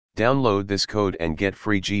Download this code and get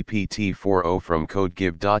free GPT-4o from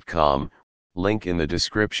codegive.com, link in the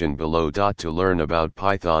description below. To learn about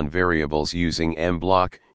Python variables using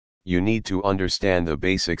mblock, you need to understand the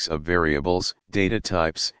basics of variables, data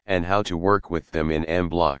types, and how to work with them in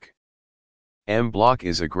mblock. mblock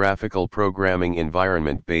is a graphical programming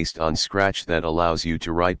environment based on Scratch that allows you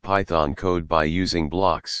to write Python code by using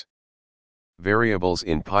blocks. Variables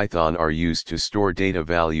in Python are used to store data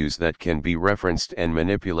values that can be referenced and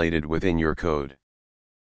manipulated within your code.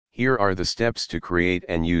 Here are the steps to create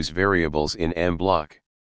and use variables in mblock.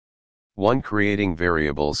 1. Creating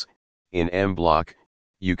variables. In mblock,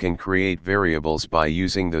 you can create variables by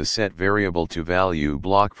using the setVariableToValue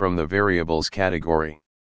block from the variables category.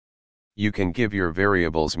 You can give your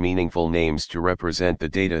variables meaningful names to represent the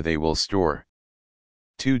data they will store.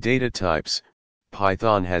 2. Data types.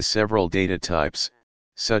 Python has several data types,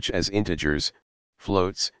 such as integers,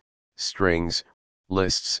 floats, strings,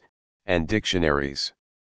 lists, and dictionaries.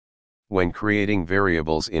 When creating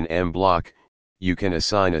variables in mblock, you can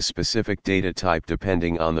assign a specific data type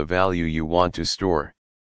depending on the value you want to store.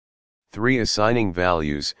 3. Assigning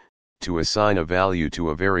values. To assign a value to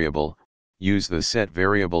a variable, use the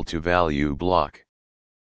setVariableToValue block.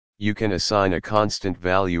 You can assign a constant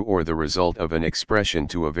value or the result of an expression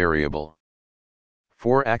to a variable.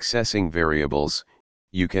 4. Accessing variables.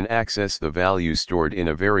 You can access the value stored in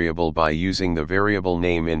a variable by using the variable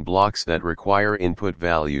name in blocks that require input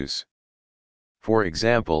values. For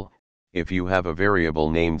example, if you have a variable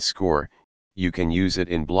named score, you can use it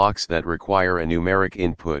in blocks that require a numeric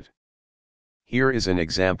input. Here is an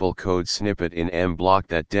example code snippet in mblock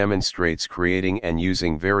that demonstrates creating and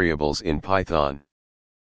using variables in Python.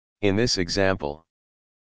 In this example,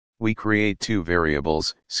 we create two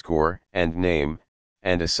variables, score and name,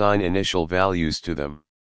 and assign initial values to them.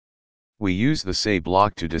 We use the say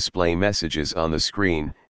block to display messages on the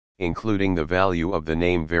screen, including the value of the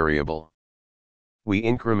name variable. We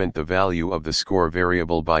increment the value of the score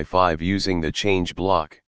variable by 5 using the change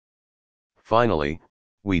block. Finally,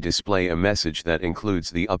 we display a message that includes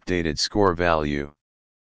the updated score value.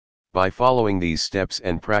 By following these steps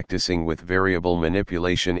and practicing with variable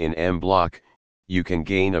manipulation in mblock, you can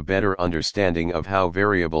gain a better understanding of how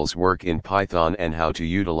variables work in Python and how to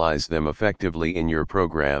utilize them effectively in your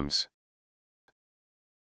programs.